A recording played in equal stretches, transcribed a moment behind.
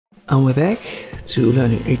And we're back to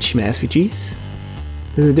learning HTML SVGs.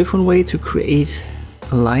 There's a different way to create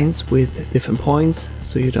lines with different points,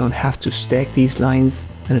 so you don't have to stack these lines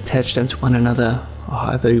and attach them to one another, or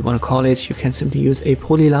however you want to call it. You can simply use a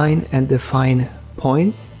polyline and define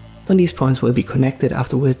points, and these points will be connected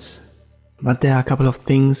afterwards. But there are a couple of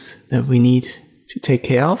things that we need to take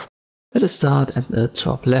care of. Let us start at the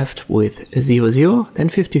top left with 0, 0, then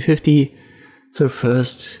 50, 50. So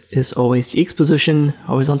first is always the X position,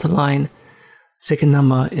 horizontal line. Second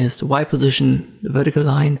number is the Y position, the vertical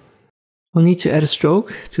line. We'll need to add a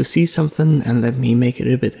stroke to see something, and let me make it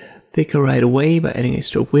a bit thicker right away by adding a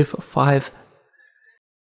stroke width of 5.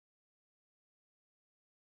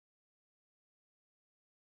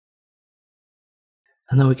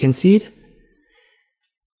 And now we can see it.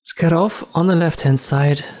 It's cut off on the left hand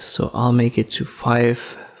side, so I'll make it to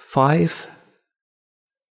 5, 5.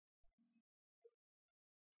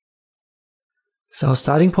 So our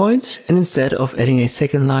starting point, and instead of adding a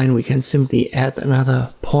second line, we can simply add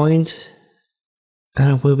another point,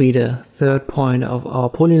 and it will be the third point of our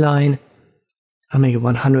polyline. I'll make it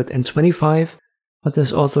 125, but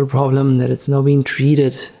there's also a problem that it's now being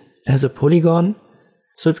treated as a polygon,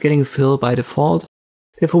 so it's getting a fill by default.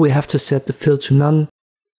 Therefore we have to set the fill to none,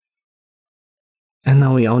 and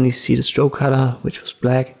now we only see the stroke color, which was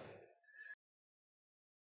black.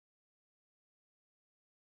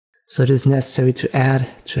 So it is necessary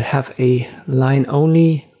to have a line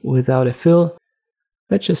only without a fill.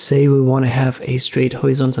 Let's just say we want to have a straight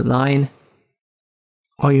horizontal line.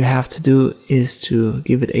 All you have to do is to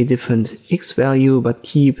give it a different X value, but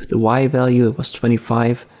keep the Y value. It was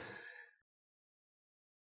 25.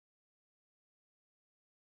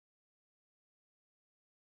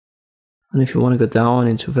 And if you want to go down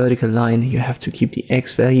into vertical line, you have to keep the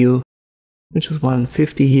X value, which was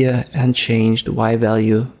 150 here, and change the Y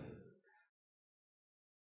value.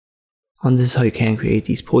 And this is how you can create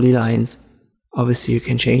these polylines. Obviously you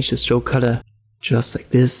can change the stroke color just like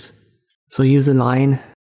this. So use a line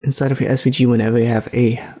inside of your SVG whenever you have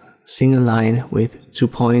a single line with 2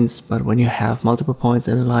 points, but when you have multiple points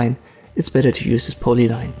in a line, it's better to use this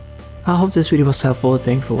polyline. I hope this video was helpful.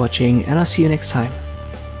 Thank you for watching, and I'll see you next time.